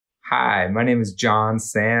Hi, my name is Jon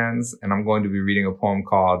Sands, and I'm going to be reading a poem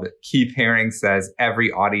called Keith Haring Says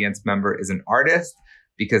Every Audience Member is an Artist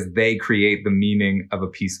because they create the meaning of a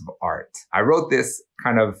piece of art. I wrote this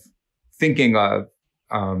kind of thinking of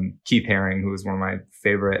Keith Haring, who is one of my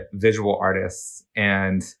favorite visual artists,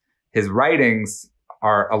 and his writings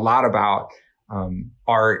are a lot about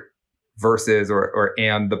art versus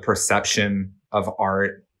and the perception of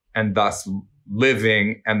art, and thus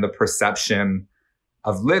living and the perception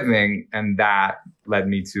of living. And that led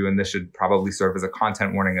me to, and this should probably serve as a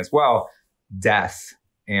content warning as well, death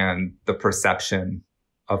and the perception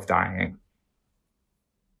of dying.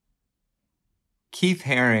 Keith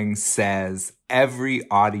Haring says every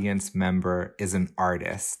audience member is an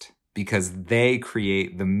artist because they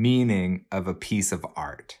create the meaning of a piece of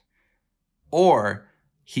art. Or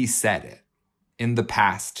he said it in the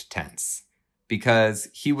past tense because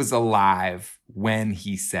he was alive when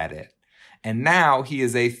he said it. And now he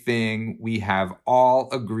is a thing we have all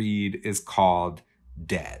agreed is called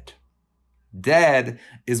dead. Dead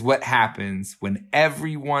is what happens when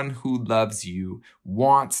everyone who loves you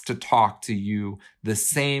wants to talk to you the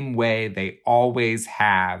same way they always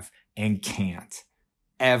have and can't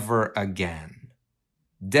ever again.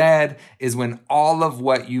 Dead is when all of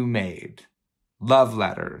what you made, love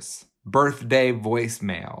letters, birthday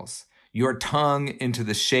voicemails, your tongue into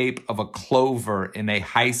the shape of a clover in a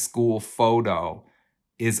high school photo,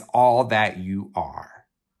 is all that you are.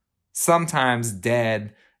 Sometimes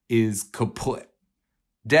dead is kaput.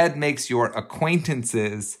 Dead makes your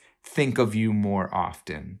acquaintances think of you more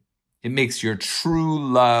often. It makes your true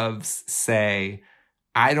loves say,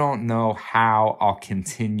 I don't know how I'll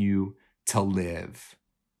continue to live.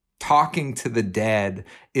 Talking to the dead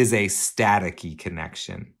is a staticky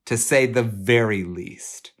connection, to say the very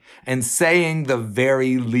least. And saying the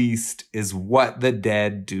very least is what the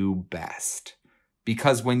dead do best.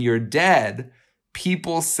 Because when you're dead,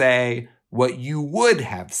 people say what you would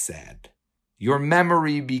have said. Your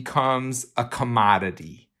memory becomes a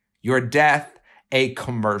commodity. Your death, a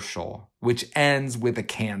commercial, which ends with a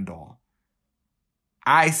candle.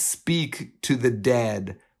 I speak to the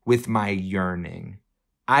dead with my yearning.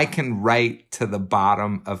 I can write to the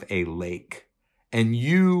bottom of a lake. And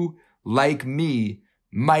you, like me,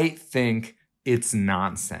 might think it's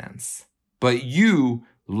nonsense. But you,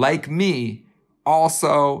 like me,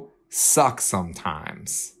 also suck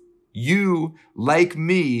sometimes. You, like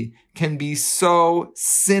me, can be so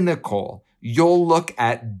cynical, you'll look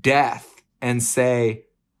at death and say,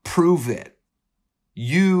 prove it.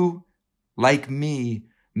 You, like me,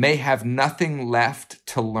 may have nothing left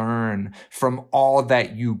to learn from all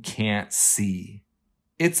that you can't see.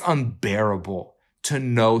 It's unbearable to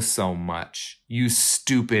know so much, you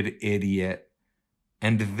stupid idiot.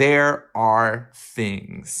 And there are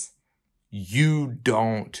things you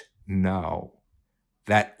don't know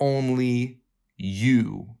that only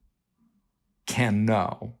you can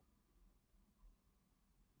know.